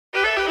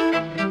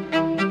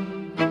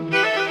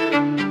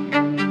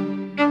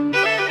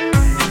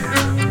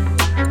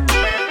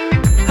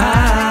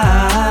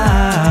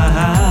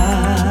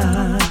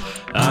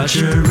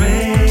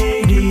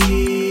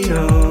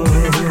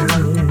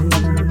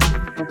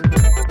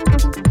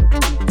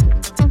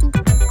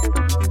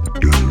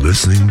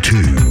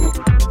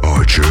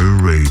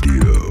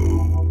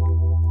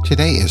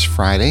Today is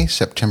Friday,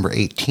 September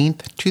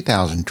 18th,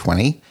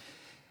 2020.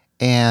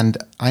 And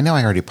I know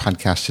I already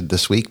podcasted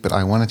this week, but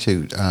I wanted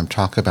to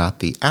talk about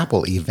the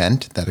Apple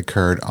event that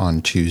occurred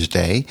on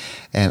Tuesday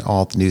and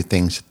all the new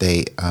things that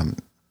they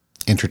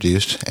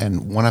introduced.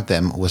 And one of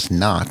them was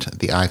not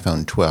the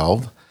iPhone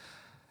 12.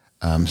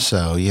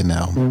 So, you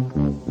know.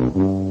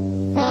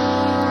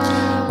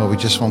 Well, we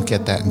just won't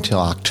get that until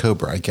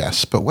October, I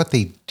guess. But what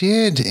they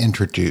did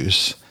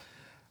introduce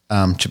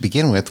to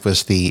begin with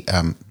was the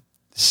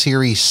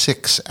Series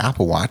 6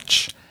 Apple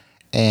Watch.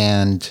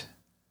 And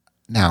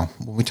now,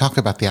 when we talk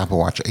about the Apple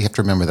Watch, you have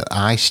to remember that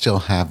I still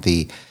have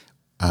the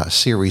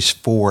Series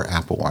 4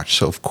 Apple Watch.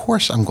 So, of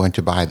course, I'm going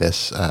to buy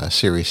this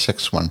Series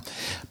 6 one.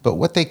 But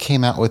what they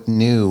came out with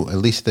new, at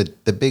least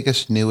the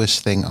biggest,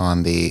 newest thing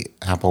on the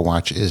Apple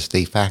Watch is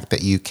the fact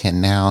that you can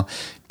now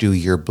do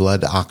your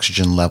blood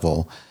oxygen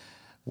level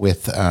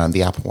with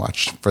the Apple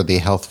Watch for the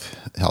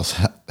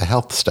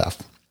health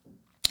stuff.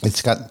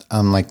 It's got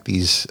like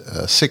these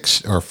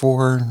 6 or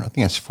 4, I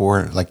think it's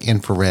 4, like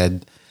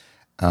infrared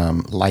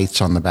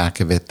lights on the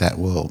back of it that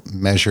will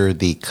measure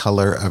the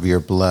color of your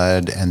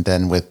blood, and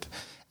then with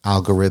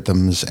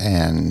algorithms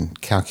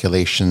and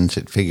calculations,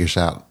 it figures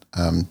out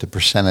the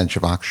percentage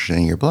of oxygen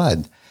in your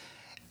blood.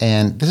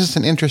 And this is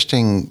an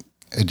interesting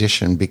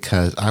addition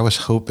because I was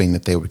hoping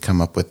that they would come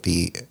up with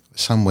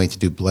some way to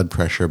do blood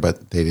pressure,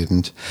 but they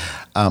didn't.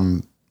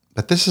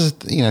 But this is,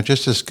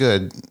 just as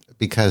good,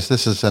 because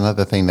this is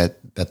another thing that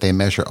they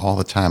measure all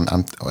the time.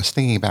 I was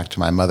thinking back to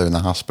my mother in the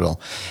hospital,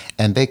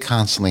 and they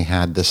constantly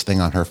had this thing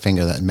on her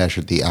finger that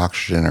measured the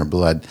oxygen in her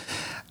blood,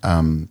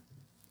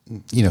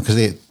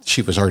 because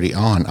she was already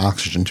on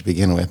oxygen to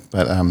begin with.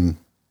 But so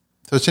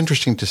it's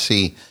interesting to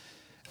see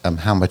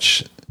how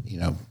much,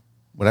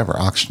 whatever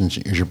oxygen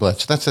is your blood.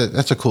 So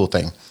that's a cool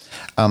thing.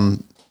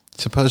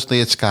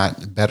 Supposedly it's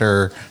got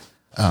better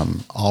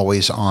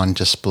always on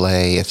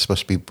display. It's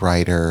supposed to be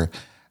brighter.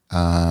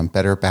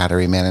 Better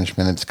battery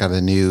management. It's got a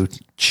new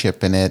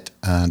chip in it.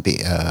 I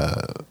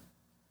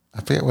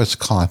forget what it's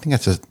called. I think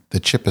the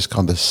chip is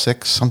called the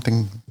 6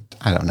 something.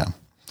 I don't know.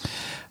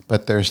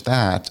 But there's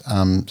that.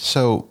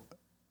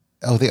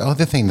 The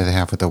other thing that they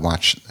have with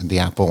the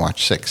Apple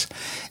Watch 6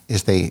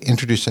 is they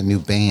introduced a new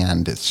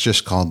band. It's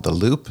just called the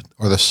Loop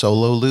or the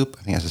Solo Loop.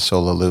 I think it's a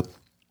Solo Loop.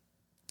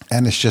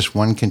 And it's just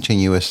one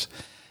continuous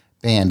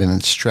band, and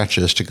it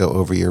stretches to go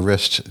over your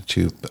wrist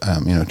to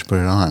put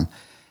it on.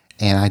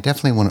 And I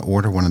definitely want to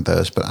order one of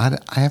those, but I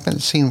haven't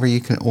seen where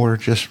you can order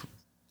just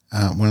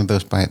one of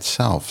those by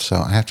itself. So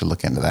I have to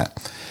look into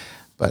that.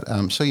 But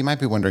so you might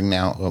be wondering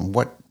now,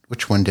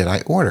 which one did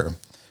I order?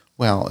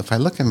 Well, if I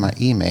look in my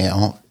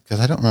email,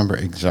 because I don't remember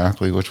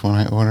exactly which one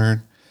I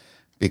ordered,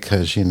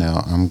 because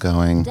I'm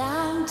going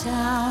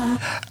downtown.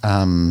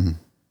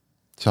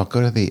 So I'll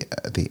go to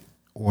the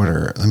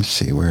order. Let me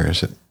see, where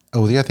is it?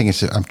 Oh, the other thing is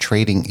that I'm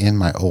trading in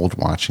my old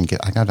watch and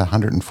I got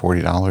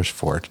 $140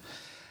 for it.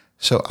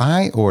 So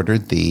I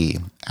ordered the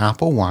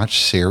Apple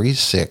Watch Series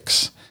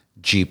 6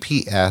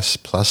 GPS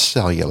plus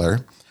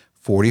cellular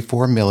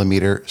 44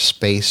 millimeter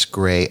space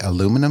gray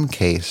aluminum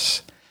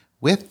case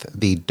with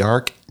the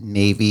dark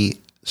navy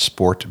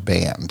sport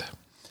band.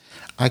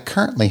 I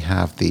currently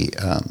have the,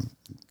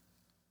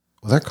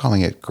 they're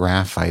calling it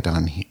graphite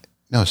on here.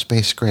 No,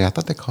 space gray. I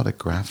thought they called it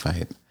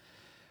graphite.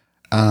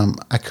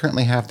 I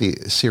currently have the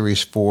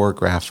Series 4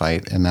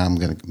 graphite, and now I'm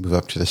going to move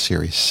up to the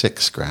Series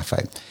 6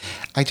 graphite.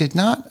 I did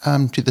not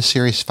do the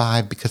Series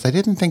 5 because I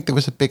didn't think there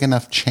was a big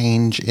enough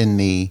change in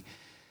the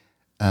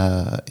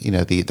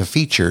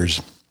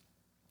features.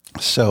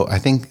 So I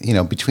think,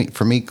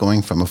 for me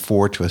going from a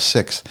 4 to a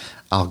 6,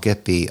 I'll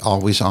get the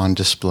always on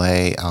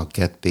display. I'll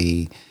get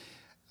the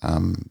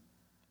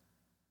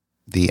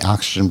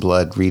oxygen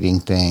blood reading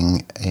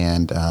thing,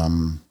 and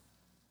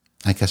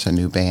I guess a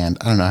new band.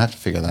 I don't know. I have to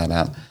figure that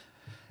out.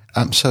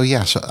 So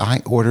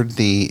I ordered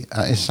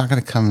it's not going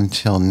to come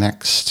until on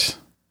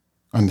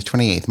the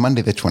 28th,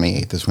 Monday the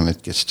 28th is when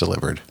it gets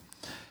delivered.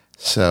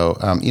 So,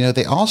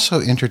 they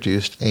also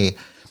introduced an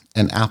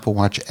Apple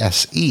Watch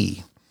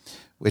SE,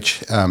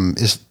 which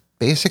is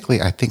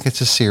basically, I think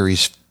it's is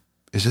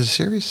it a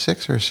Series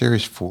 6 or a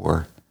Series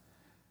 4?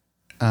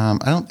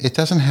 It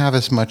doesn't have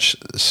as much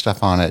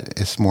stuff on it.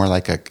 It's more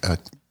like a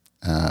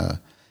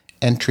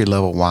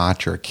entry-level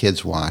watch or a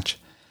kid's watch.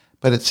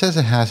 But it says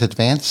it has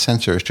advanced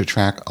sensors to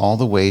track all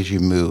the ways you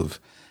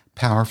move,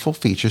 powerful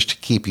features to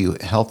keep you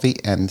healthy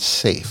and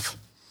safe.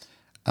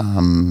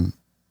 I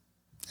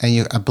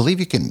believe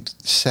you can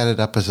set it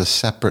up as a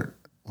separate.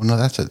 Well, no,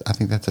 I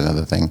think that's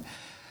another thing.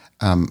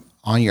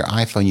 On your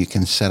iPhone, you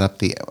can set up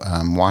the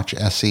Watch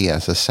SE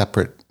as a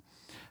separate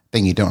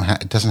thing. It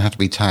doesn't have to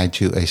be tied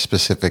to a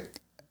specific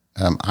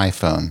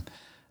iPhone.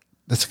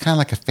 That's kind of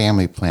like a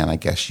family plan, I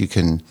guess. You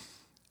can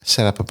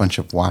set up a bunch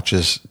of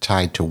watches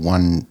tied to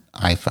one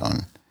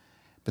iPhone,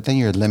 but then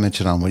you're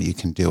limited on what you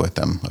can do with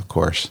them, of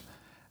course.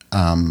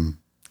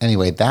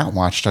 Anyway, that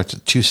watch starts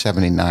at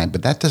 $279,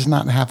 but that does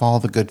not have all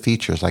the good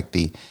features like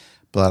the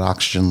blood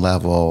oxygen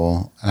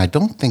level, and I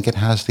don't think it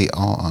has the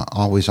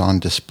always on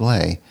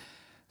display.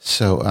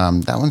 So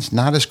that one's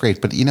not as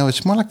great, but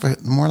it's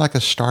more like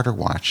a starter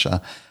watch.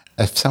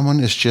 If someone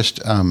is just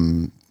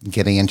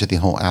getting into the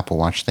whole Apple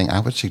Watch thing, I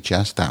would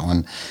suggest that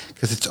one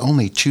because it's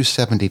only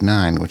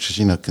 $279, which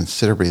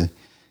is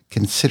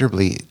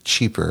considerably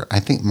cheaper. I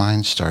think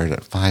mine started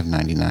at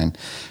 $599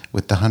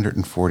 with the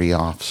 140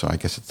 off, so I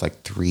guess it's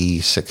like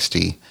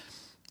 $360.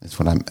 That's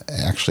what I'm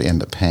actually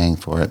end up paying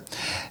for it.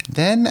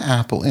 Then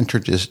Apple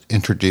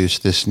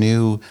introduced this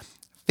new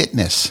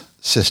fitness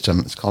system.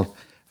 It's called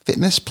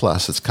Fitness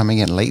Plus. It's coming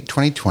in late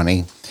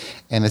 2020,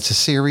 and it's a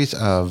series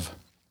of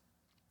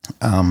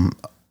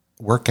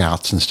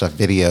workouts and stuff,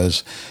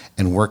 videos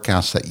and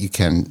workouts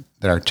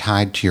that are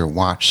tied to your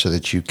watch so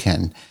that you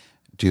can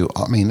do.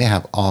 I mean, they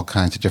have all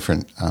kinds of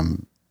different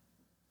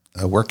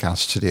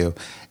workouts to do,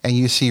 and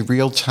you see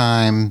real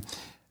time.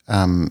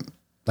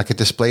 Like it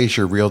displays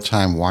your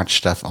real-time watch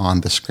stuff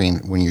on the screen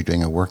when you're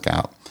doing a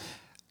workout.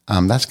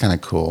 That's kind of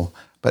cool.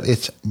 But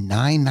it's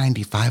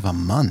 $9.95 a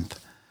month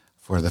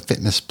for the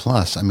Fitness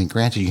Plus. I mean,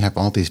 granted, you have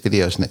all these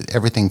videos and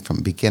everything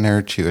from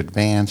beginner to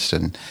advanced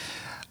and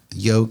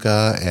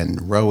yoga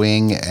and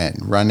rowing and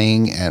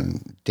running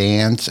and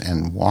dance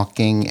and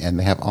walking. And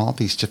they have all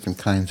these different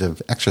kinds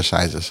of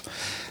exercises.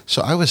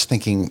 So I was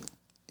thinking,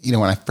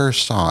 when I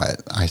first saw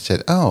it, I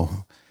said,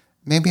 oh,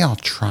 maybe I'll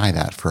try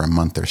that for a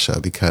month or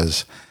so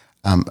because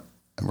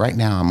right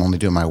now I'm only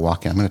doing my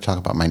walking. I'm going to talk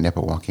about my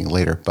nipple walking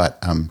later, but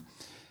I'm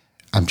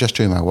just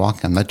doing my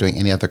walking. I'm not doing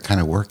any other kind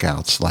of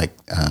workouts like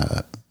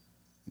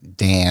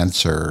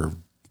dance or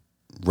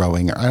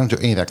rowing, or I don't do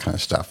any of that kind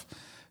of stuff.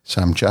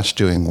 So I'm just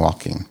doing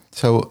walking.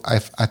 So I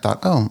thought,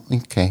 oh,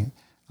 okay,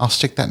 I'll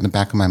stick that in the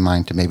back of my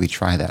mind to maybe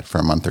try that for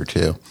a month or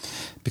two,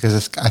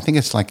 because I think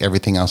it's like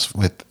everything else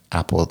with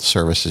Apple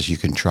services. You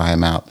can try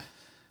them out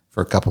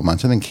for a couple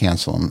months and then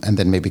cancel them and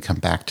then maybe come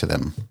back to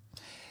them.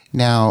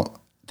 Now,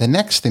 the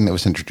next thing that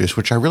was introduced,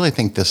 which I really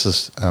think this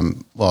is,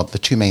 the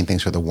two main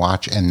things are the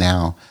watch and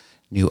now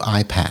new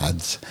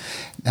iPads.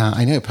 Now,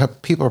 I know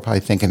people are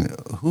probably thinking,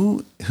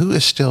 who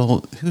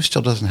still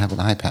doesn't have an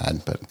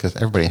iPad? But because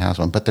everybody has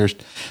one. But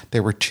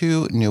there were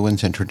two new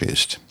ones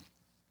introduced.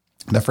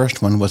 The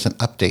first one was an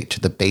update to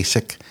the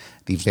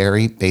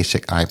very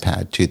basic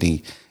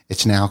iPad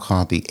it's now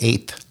called the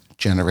 8th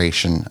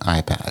generation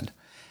iPad.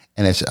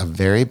 And it's a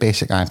very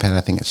basic iPad.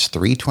 I think it's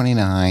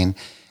 $329,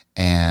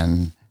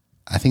 and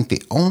I think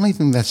the only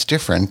thing that's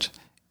different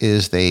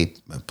is they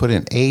put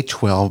an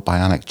A12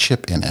 Bionic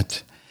chip in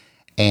it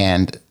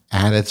and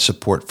added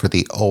support for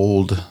the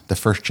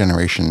first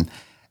generation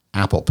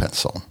Apple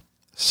Pencil.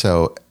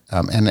 So,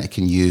 and it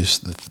can use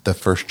the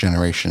first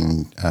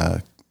generation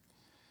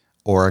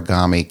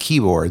origami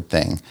keyboard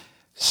thing.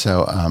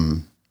 So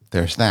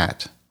there's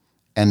that.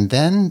 And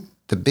then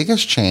the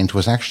biggest change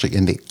was actually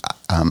in the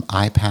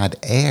iPad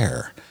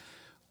Air,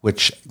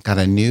 which got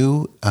a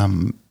new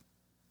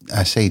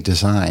I say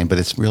design, but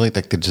it's really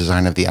like the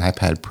design of the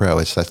iPad Pro.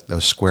 It's like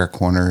those square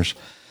corners,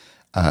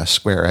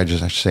 square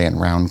edges, I should say, and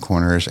round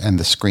corners, and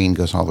the screen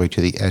goes all the way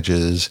to the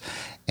edges.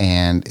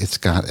 And it's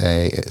got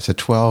a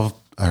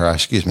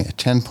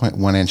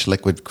 10.1 inch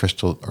liquid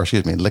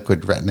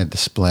retina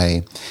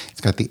display.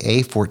 It's got the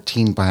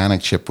A14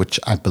 Bionic chip, which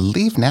I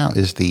believe now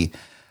is the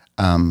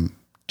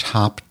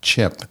top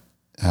chip.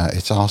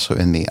 It's also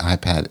in the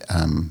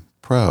iPad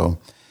Pro.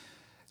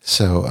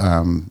 So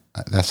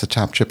that's the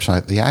top chip. So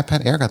the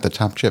iPad Air got the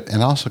top chip,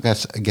 and also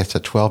gets a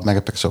 12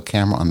 megapixel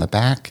camera on the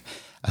back,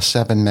 a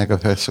 7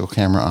 megapixel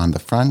camera on the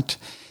front.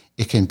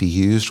 It can be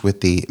used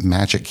with the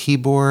Magic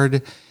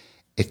Keyboard.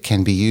 It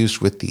can be used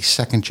with the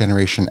second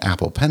generation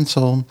Apple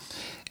Pencil,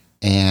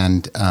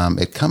 and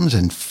it comes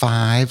in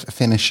 5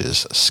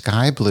 finishes: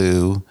 sky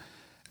blue,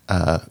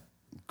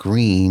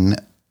 green,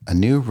 a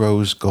new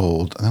rose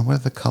gold. And what are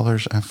the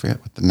colors? I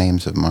forget what the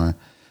names of them are.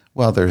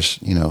 Well, there's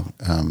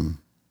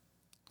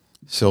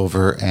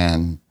silver,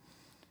 and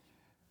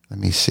let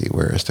me see,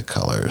 where is the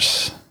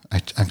colors? I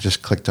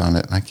just clicked on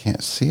it and I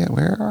can't see it.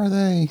 Where are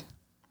they?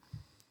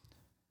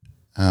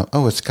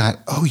 It's got,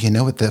 you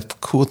know what the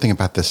cool thing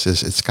about this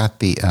is? It's got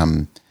the,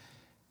 man,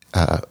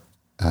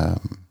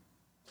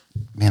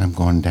 I'm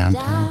going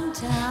downtown.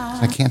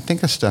 I can't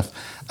think of stuff.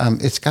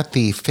 It's got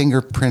the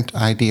fingerprint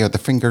ID or the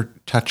finger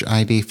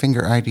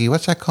ID.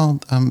 What's that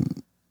called?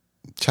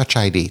 Touch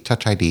ID.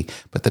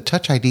 But the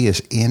Touch ID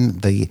is in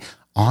the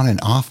on and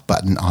off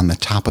button on the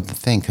top of the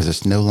thing, because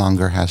it no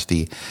longer has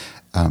the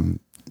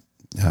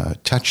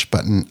touch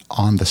button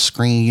on the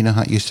screen. You know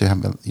how it used to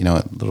have a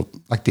little,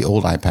 like the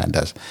old iPad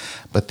does,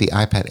 but the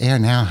iPad Air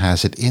now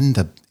has it in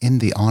the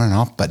on and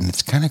off button.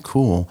 It's kind of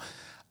cool.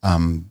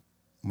 When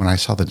I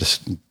saw the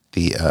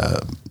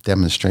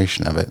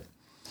demonstration of it,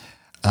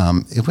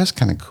 it was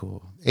kind of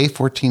cool.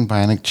 A14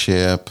 Bionic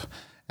chip,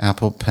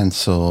 Apple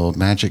Pencil,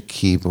 Magic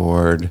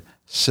Keyboard,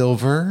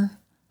 silver,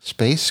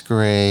 space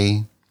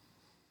gray.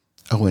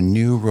 Oh, a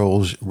new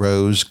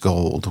rose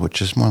gold,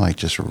 which is more like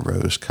just a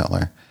rose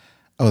color.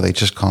 Oh, they're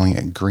just calling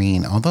it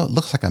green, although it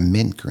looks like a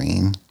mint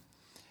green,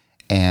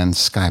 and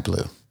sky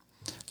blue.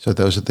 So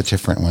those are the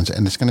different ones.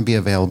 And it's going to be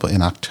available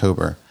in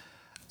October.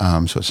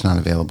 So it's not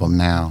available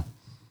now.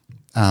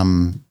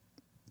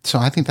 So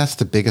I think that's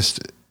the biggest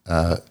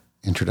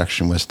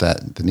introduction was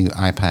that the new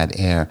iPad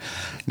Air.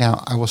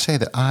 Now, I will say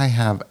that I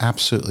have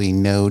absolutely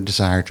no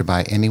desire to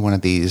buy any one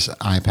of these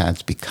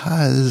iPads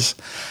because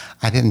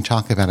I didn't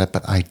talk about it,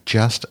 but I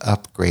just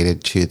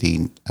upgraded to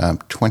the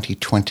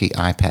 2020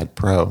 iPad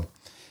Pro.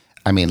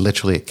 I mean,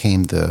 literally, it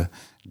came the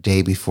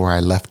day before I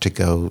left to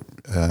go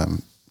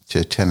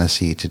to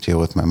Tennessee to deal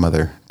with my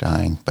mother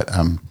dying. But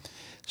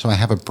so I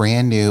have a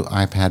brand new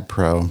iPad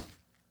Pro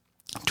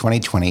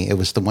 2020. It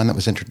was the one that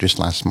was introduced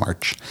last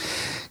March.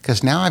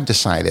 Because now I've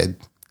decided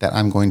that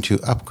I'm going to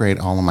upgrade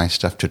all of my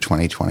stuff to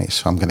 2020.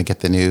 So I'm going to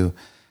get I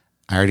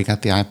already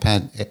got the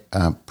iPad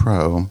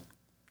Pro,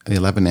 the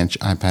 11-inch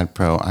iPad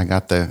Pro. I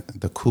got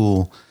the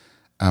cool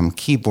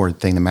keyboard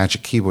thing, the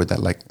Magic Keyboard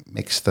that like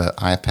makes the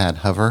iPad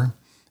hover.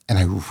 And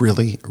I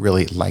really,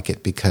 really like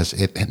it because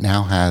it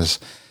now has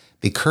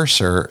the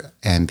cursor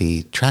and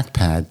the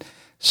trackpad.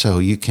 So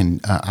you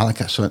can,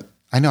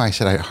 I know I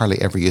said I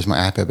hardly ever use my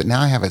iPad, but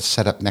now I have it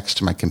set up next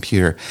to my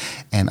computer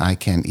and I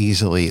can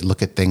easily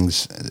look at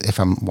things. If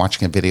I'm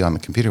watching a video on the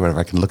computer or whatever,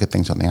 I can look at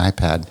things on the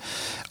iPad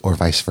or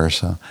vice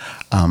versa.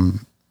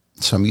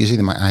 So I'm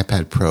using my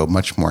iPad Pro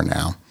much more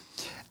now.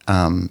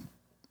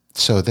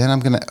 So then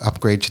I'm going to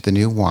upgrade to the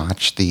new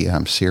watch, the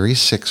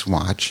Series 6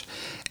 watch.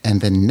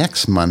 And then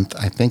next month,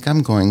 I think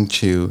I'm going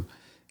to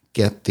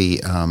get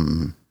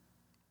I'm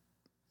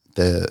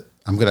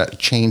going to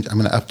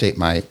update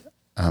my,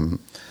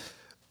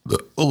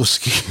 oh,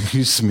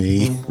 excuse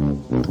me.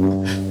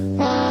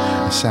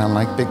 I sound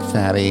like Big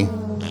Fatty.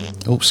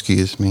 Oh,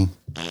 excuse me.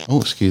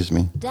 Oh, excuse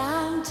me.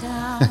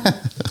 Downtown.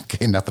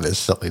 Okay, enough of this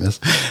silliness.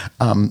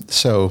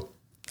 So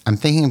I'm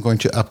thinking I'm going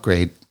to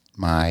upgrade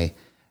my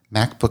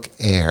MacBook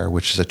Air,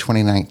 which is a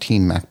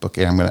 2019 MacBook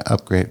Air. I'm going to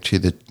upgrade it to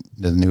the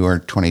newer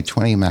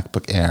 2020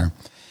 MacBook Air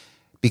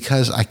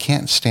because I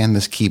can't stand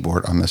this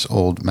keyboard on this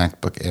old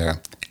MacBook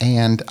Air.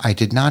 And I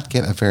did not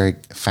get a very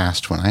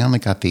fast one. I only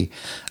got the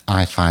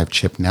i5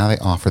 chip. Now they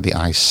offer the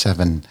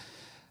i7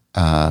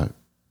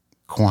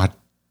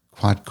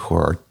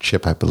 quad-core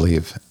chip, I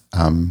believe.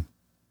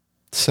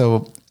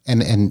 So,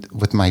 and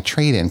with my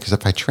trade-in, because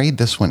if I trade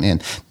this one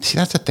in, see,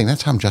 that's the thing.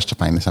 That's how I'm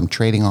justifying this. I'm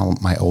trading all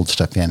my old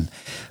stuff in.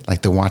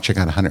 Like the watch, I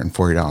got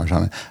 $140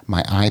 on it.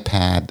 My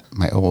iPad,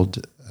 my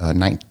old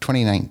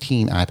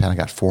 2019 iPad, I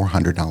got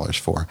 $400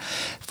 for.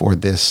 For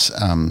this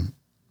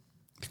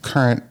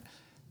current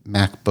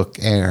MacBook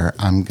Air,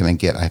 I'm going to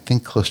get, I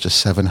think, close to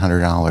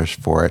 $700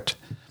 for it.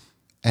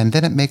 And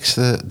then it makes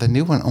the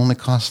new one only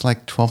cost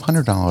like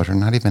 $1,200 or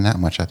not even that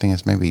much. I think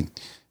it's maybe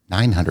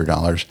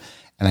 $900.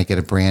 And I get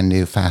a brand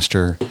new,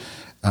 faster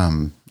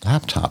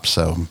laptop.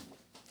 So,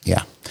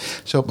 yeah.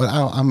 So, but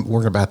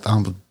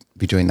I'll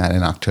be doing that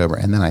in October.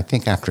 And then I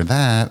think after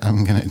that,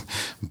 I'm going to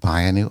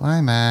buy a new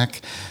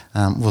iMac.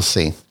 We'll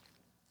see.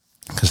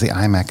 Because the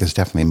iMac is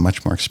definitely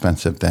much more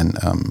expensive than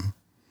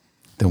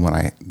the one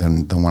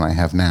I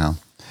have now.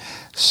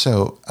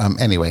 So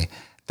anyway,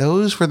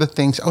 those were the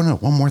things. Oh no,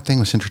 one more thing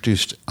was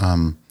introduced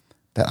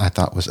that I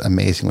thought was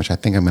amazing, which I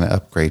think I'm going to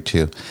upgrade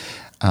to.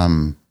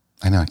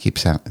 I know I keep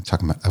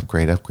talking about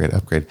upgrade.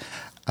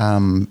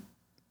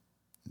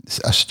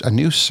 A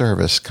new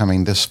service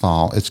coming this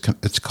fall.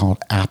 It's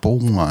called Apple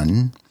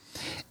One,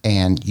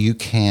 and you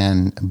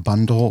can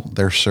bundle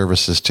their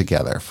services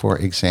together. For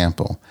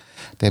example,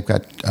 they've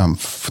got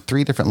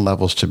 3 different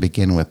levels to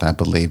begin with, I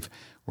believe,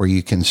 where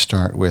you can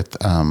start with,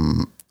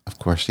 of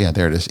course, yeah,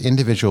 there it is.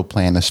 Individual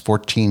plan is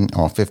 $14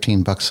 or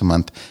 $15 a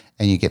month,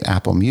 and you get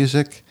Apple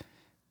Music,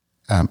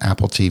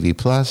 Apple TV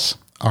Plus,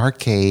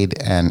 Arcade,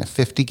 and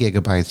 50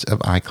 gigabytes of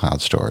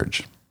iCloud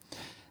storage.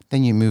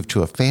 Then you move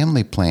to a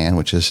family plan,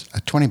 which is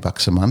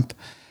 $20 a month,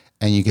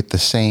 and you get the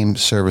same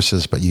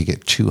services, but you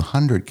get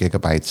 200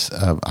 gigabytes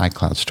of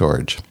iCloud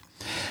storage.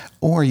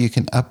 Or you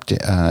can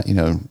upsell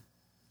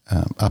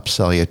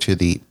you to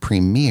the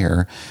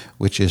Premier,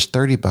 which is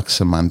 $30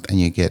 a month, and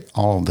you get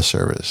all of the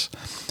service: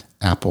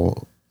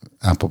 Apple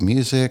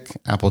Music,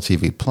 Apple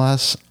TV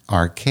Plus,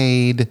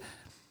 Arcade,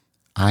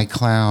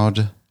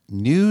 iCloud,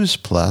 News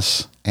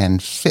Plus,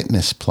 and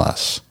Fitness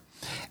Plus.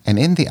 And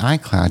in the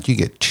iCloud, you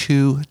get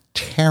 2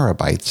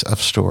 terabytes of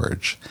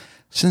storage.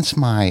 Since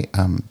my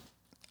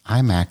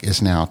iMac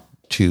is now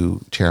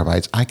 2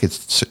 terabytes, I could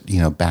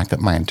back up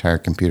my entire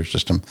computer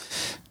system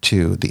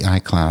to the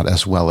iCloud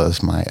as well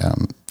as my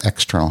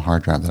external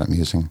hard drive that I'm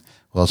using.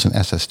 Well, it's an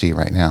SSD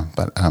right now,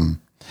 but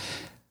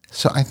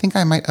so I think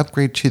I might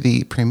upgrade to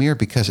the Premier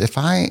because if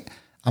I'm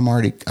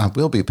already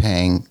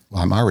paying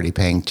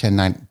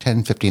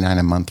 $10.59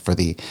 a month for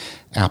the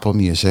Apple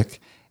Music,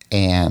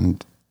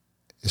 and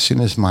as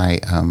soon as my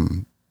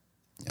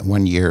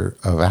 1 year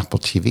of Apple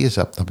TV is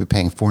up, I'll be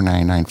paying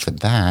 $4.99 for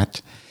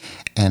that.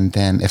 And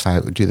then if I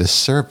do the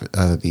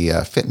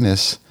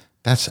fitness,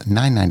 that's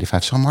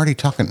 $9.95. So I'm already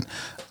talking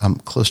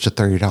close to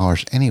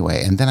 $30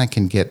 anyway. And then I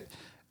can get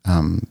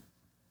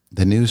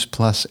the News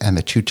Plus and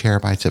the 2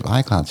 terabytes of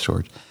iCloud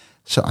storage.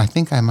 So I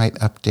think I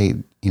might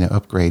upgrade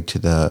to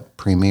the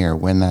Premier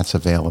when that's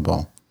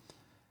available,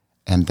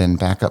 and then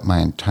back up my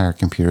entire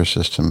computer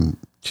system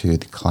to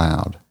the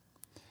cloud.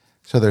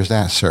 So there's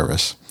that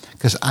service,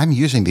 because I'm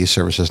using these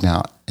services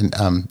now. And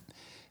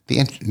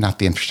not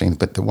the interesting,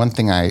 but the one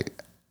thing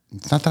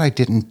it's not that I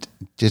didn't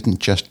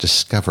just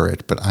discover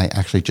it, but I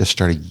actually just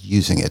started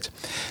using it.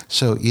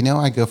 So,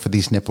 I go for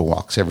these nipple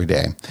walks every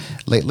day.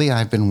 Lately,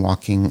 I've been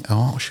walking.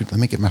 Oh, shoot.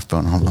 Let me get my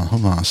phone.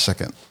 Hold on a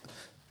second.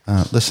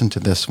 Listen to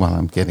this while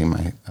I'm getting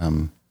my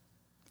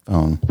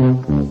phone.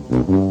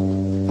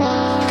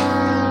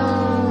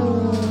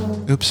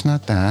 Oops,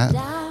 not that.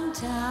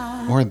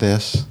 Or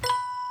this.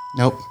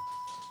 Nope.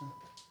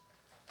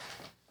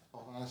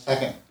 Hold on a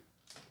second.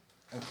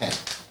 Okay.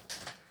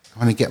 I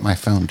want to get my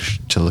phone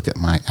to look at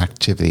my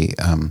activity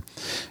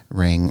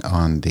ring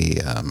on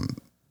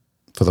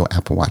for the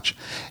Apple Watch.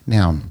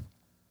 Now,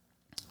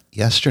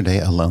 yesterday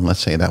alone, let's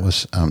say that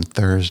was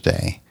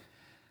Thursday,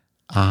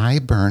 I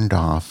burned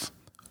off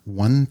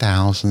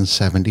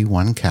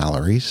 1,071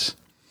 calories.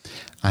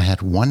 I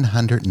had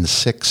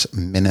 106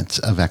 minutes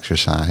of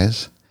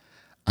exercise.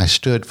 I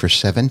stood for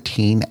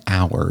 17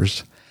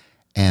 hours,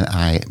 and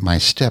my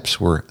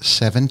steps were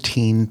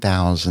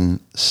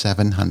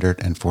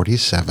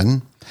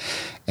 17,747.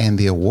 And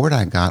the award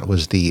I got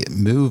was the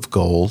Move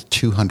Goal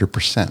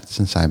 200%,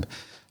 since I've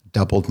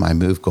doubled my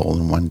Move Goal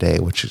in one day,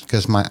 which is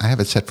because I have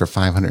it set for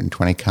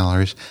 520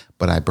 calories,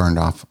 but I burned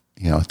off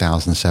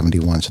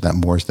 1,071, so that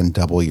more than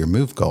double your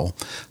Move Goal.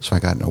 So I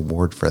got an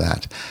award for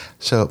that.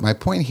 So my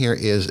point here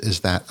is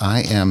that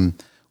I am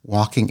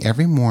walking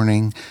every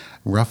morning.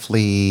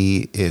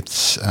 Roughly,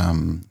 it's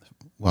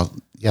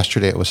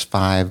yesterday it was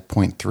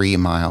 5.3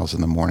 miles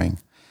in the morning.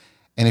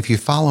 And if you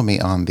follow me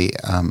on the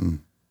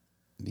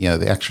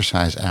the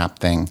exercise app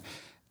thing,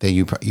 then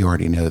you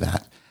already know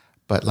that.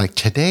 But like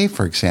today,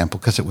 for example,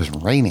 because it was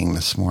raining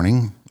this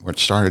morning, or it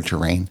started to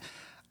rain,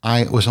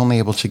 I was only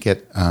able to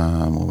get,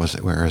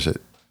 where is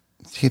it?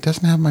 See, it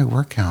doesn't have my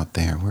workout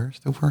there. Where's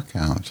the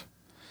workout?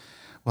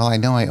 Well, I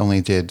know I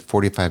only did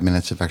 45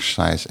 minutes of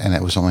exercise, and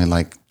it was only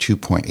like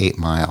 2.8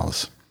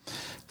 miles.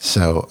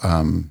 So,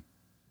 I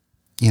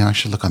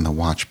should look on the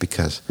watch,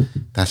 because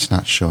that's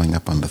not showing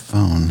up on the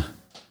phone.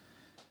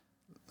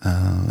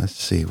 Let's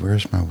see,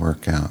 where's my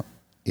workout?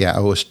 Yeah,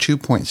 it was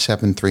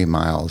 2.73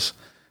 miles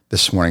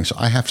this morning. So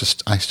I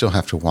still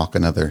have to walk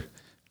another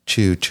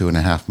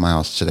 2.5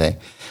 miles today,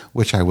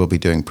 which I will be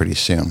doing pretty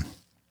soon.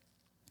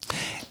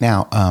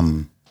 Now,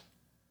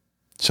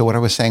 so what I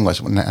was saying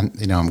was, when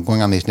I'm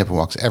going on these nipple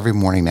walks every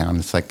morning now, and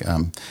it's like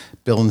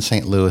Bill in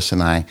St. Louis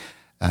and I,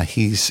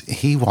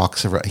 he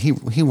walks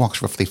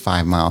roughly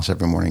 5 miles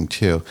every morning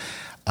too.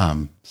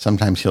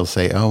 Sometimes he'll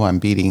say, "Oh, I'm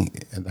beating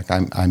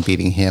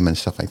him," and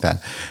stuff like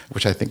that,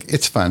 which I think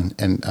it's fun,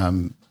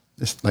 and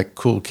it's like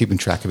cool keeping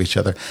track of each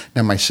other.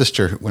 Now, my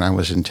sister, when I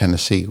was in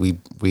Tennessee, we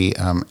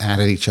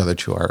added each other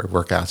to our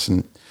workouts,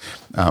 and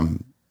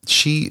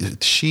she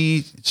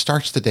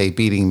starts the day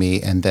beating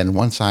me, and then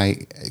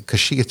because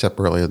she gets up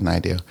earlier than I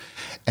do,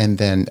 and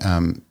then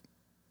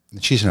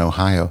she's in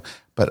Ohio,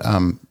 but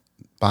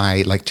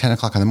by like 10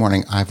 o'clock in the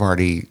morning, I've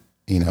already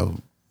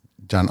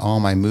done all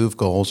my Move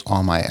goals,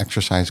 all my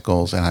exercise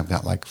goals, and I've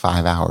got like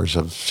 5 hours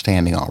of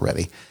standing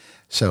already.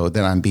 So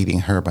then I'm beating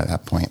her by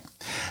that point.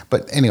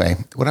 But anyway,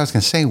 what I was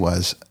going to say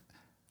was,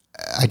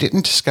 I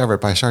didn't discover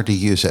it, but I started to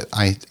use it.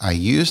 I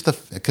use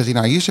because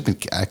I used to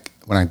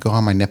when I go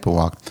on my nipple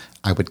walk,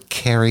 I would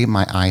carry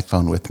my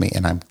iPhone with me,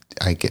 and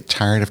I get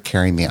tired of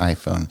carrying the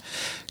iPhone,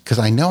 because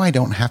I know I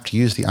don't have to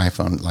use the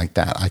iPhone like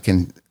that. I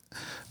can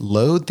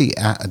load the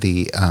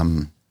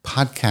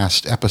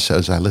podcast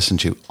episodes I listen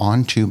to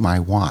onto my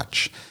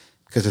watch,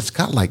 because it's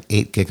got like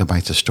 8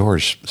 gigabytes of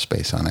storage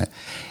space on it.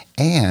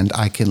 And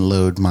I can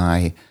load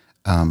my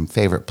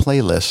favorite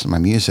playlists, my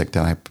music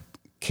that I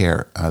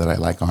that I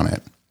like on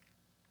it.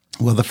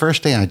 Well, the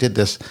first day I did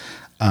this,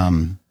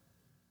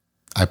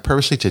 I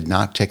purposely did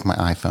not take my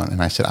iPhone,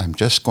 and I said, I'm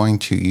just going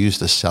to use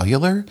the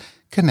cellular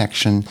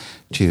connection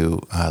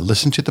to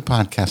listen to the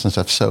podcast and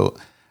stuff. So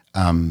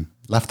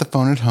left the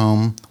phone at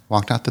home,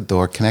 walked out the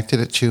door,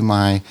 connected it to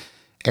my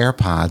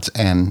AirPods,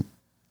 and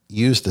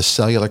used the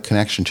cellular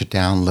connection to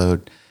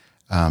download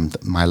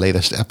my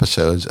latest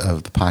episodes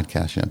of the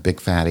podcast, Big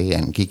Fatty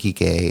and Geeky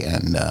Gay,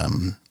 and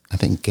I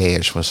think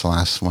Gayish was the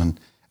last one.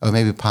 Oh,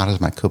 maybe Pod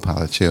is my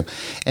co-pilot too.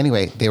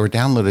 Anyway, they were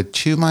downloaded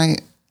to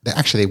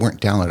actually they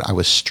weren't downloaded. I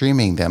was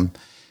streaming them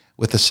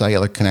with the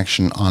cellular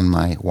connection on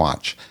my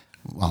watch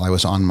while I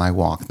was on my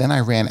walk. Then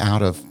I ran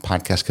out of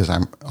podcasts because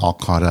I'm all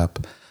caught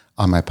up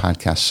on my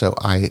podcast. So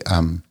I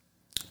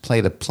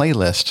played a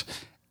playlist,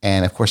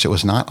 and of course it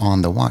was not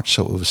on the watch.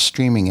 So it was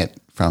streaming it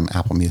from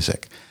Apple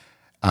Music.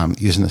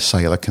 Using the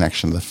cellular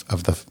connection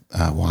of the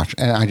watch.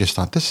 And I just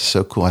thought, this is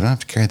so cool. I don't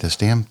have to carry this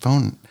damn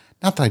phone.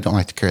 Not that I don't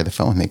like to carry the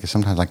phone with me, because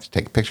sometimes I like to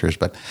take pictures,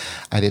 but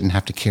I didn't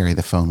have to carry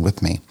the phone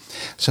with me.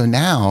 So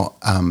now,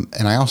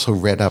 and I also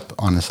read up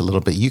on this a little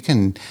bit, you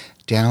can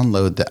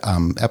download the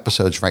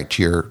episodes right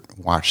to your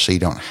watch, so you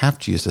don't have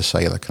to use the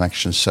cellular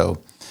connection. So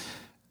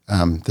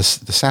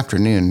this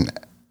afternoon,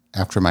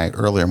 after my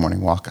earlier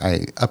morning walk,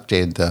 I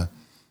updated the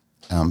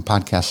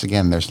podcast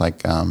again. There's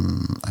like,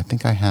 I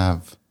think I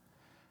have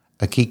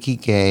a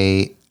Geeky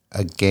Gay,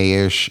 a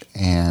gayish,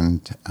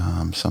 and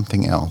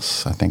something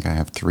else. I think I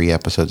have 3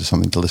 episodes of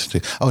something to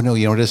listen to. Oh, no,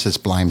 you know what it is? It's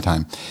Blind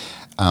Time.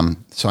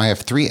 So I have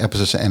 3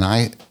 episodes, and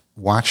I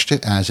watched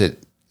it as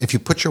it, if you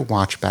put your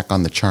watch back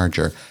on the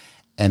charger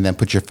and then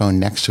put your phone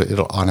next to it,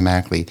 it'll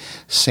automatically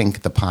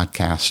sync the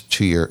podcast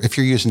to your, if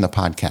you're using the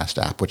podcast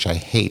app, which I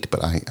hate,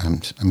 but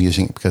I'm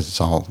using it because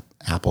it's all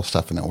Apple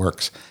stuff and it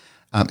works.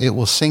 It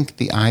will sync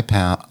the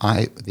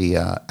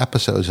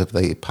episodes of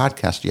the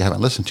podcast you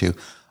haven't listened to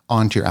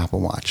onto your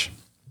Apple Watch.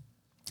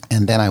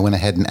 And then I went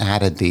ahead and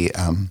added the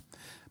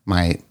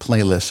my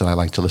playlist that I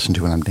like to listen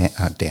to when I'm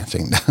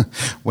dancing,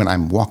 when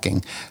I'm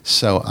walking.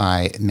 So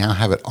I now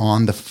have it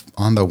on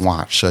the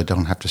watch, so I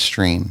don't have to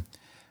stream.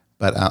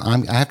 But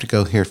I have to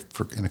go here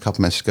in a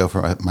couple minutes to go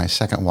for my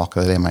second walk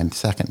of the day, my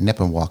second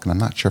Nippon walk, and I'm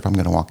not sure if I'm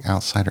going to walk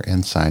outside or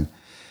inside.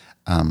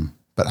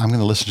 But I'm going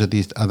to listen to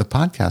these other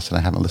podcasts that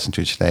I haven't listened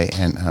to today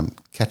and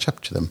catch up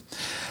to them.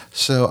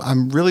 So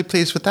I'm really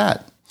pleased with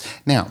that.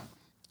 Now,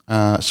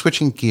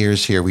 switching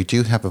gears here, we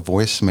do have a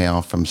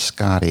voicemail from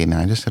Scotty.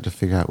 Now, I just have to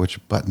figure out which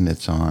button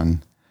it's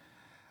on.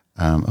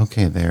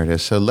 Okay, there it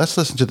is. So let's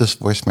listen to this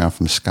voicemail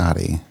from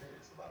Scotty.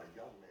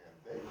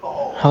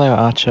 Hello,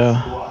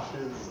 Archer.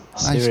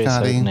 Hi, Serious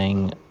Scotty.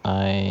 opening.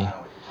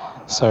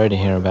 Sorry to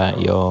hear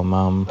about your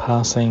mum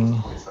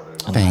passing.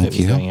 And I hope Thank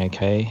you. you're doing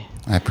okay.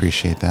 I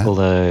appreciate that.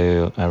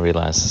 Although I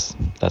realise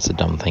that's a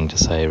dumb thing to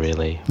say,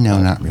 really.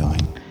 No, not really.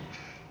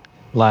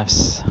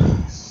 Life's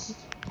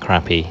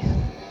crappy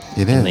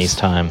It in is. these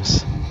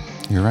times.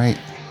 You're right.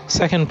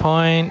 Second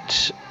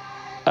point,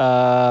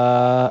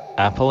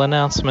 Apple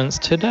announcements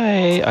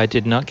today. I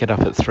did not get up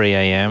at 3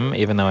 a.m.,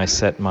 even though I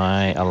set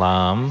my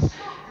alarm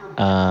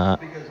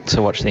to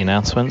watch the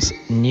announcements.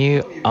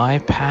 New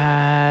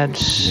iPad.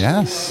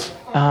 Yes.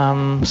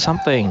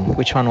 Something.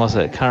 Which one was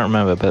it? Can't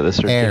remember, but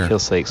it's Air.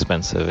 ridiculously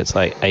expensive. It's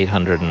like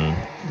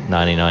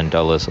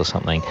 $899 or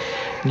something.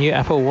 New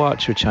Apple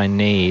Watch, which I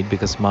need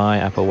because my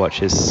Apple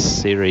Watch is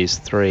Series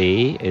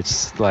 3.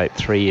 It's like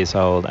 3 years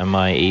old, and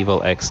my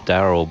evil ex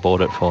Daryl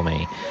bought it for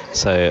me.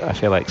 So I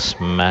feel like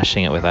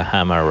smashing it with a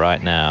hammer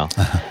right now.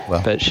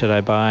 Well, But should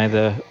I buy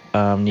the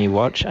new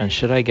watch, and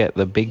should I get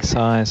the big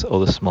size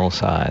or the small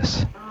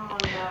size?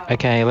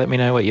 Okay, let me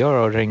know what you're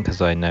ordering because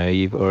I know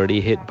you've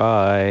already hit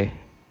buy.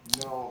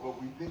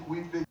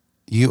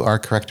 you are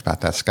correct about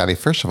that, Scotty.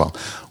 First of all,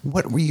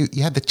 what were you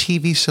had the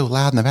TV so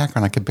loud in the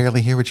background I could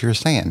barely hear what you were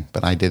saying,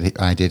 but I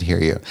did hear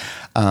you.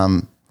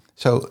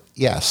 So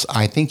yes,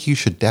 I think you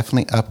should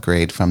definitely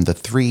upgrade from the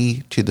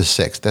 3 to the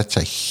 6. That's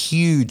a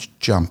huge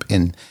jump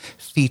in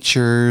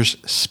features,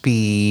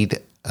 speed,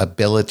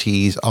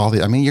 abilities, all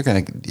the. I mean,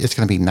 it's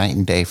gonna be night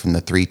and day from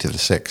the 3 to the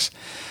 6.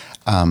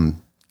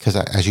 Because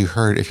as you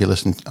heard, if you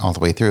listened all the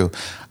way through,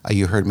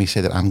 you heard me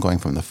say that I'm going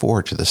from the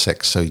 4 to the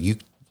 6. So you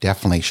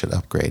definitely should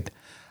upgrade.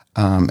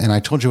 And I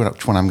told you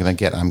which one I'm going to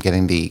get. I'm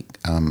getting the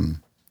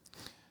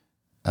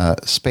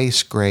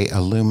space gray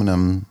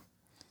aluminum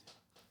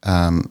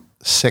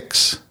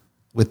 6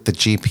 with the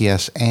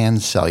GPS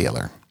and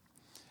cellular,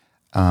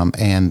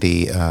 and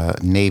the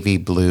navy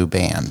blue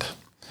band.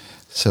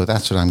 So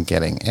that's what I'm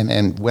getting.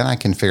 And when I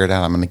can figure it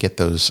out, I'm going to get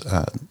those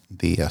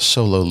the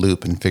solo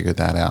loop and figure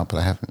that out. But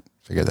I haven't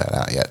figured that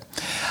out yet.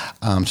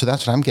 So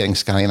that's what I'm getting,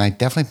 Scotty. And I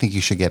definitely think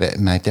you should get it.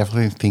 And I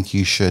definitely think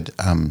you should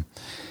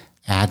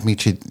add me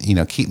to,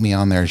 keep me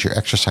on there as your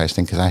exercise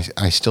thing, because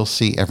I still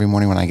see every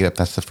morning when I get up,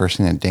 that's the first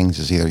thing that dings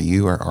is either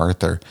you or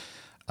Arthur.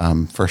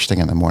 First thing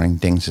in the morning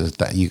dings is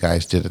that you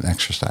guys did an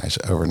exercise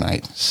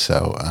overnight.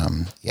 So,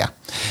 yeah.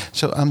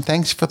 So,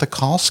 thanks for the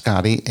call,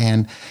 Scotty.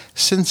 And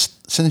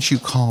since you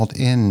called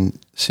in,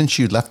 since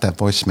you left that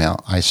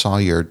voicemail, I saw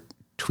your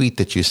tweet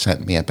that you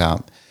sent me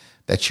about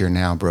that you're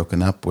now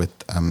broken up with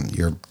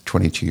your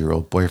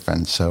 22-year-old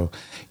boyfriend. So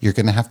you're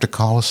going to have to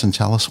call us and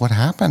tell us what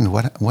happened,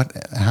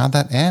 how'd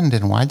that end,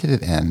 and why did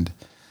it end?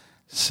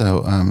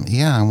 So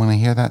yeah, I want to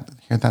hear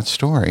that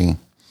story.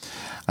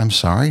 I'm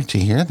sorry to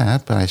hear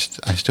that, but I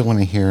still want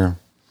to hear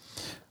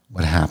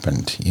what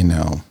happened,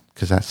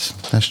 because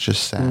that's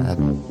just sad.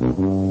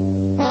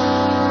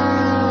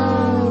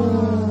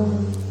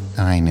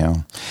 I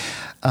know.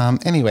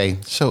 Anyway,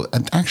 so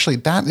actually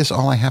that is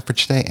all I have for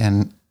today,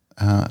 and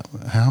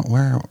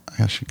where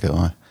I should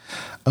go.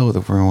 We're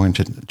going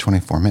to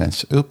 24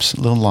 minutes. Oops,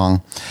 a little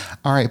long.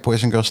 All right,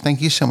 boys and girls,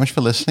 thank you so much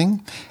for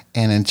listening.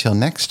 And until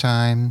next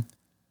time,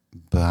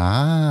 bye.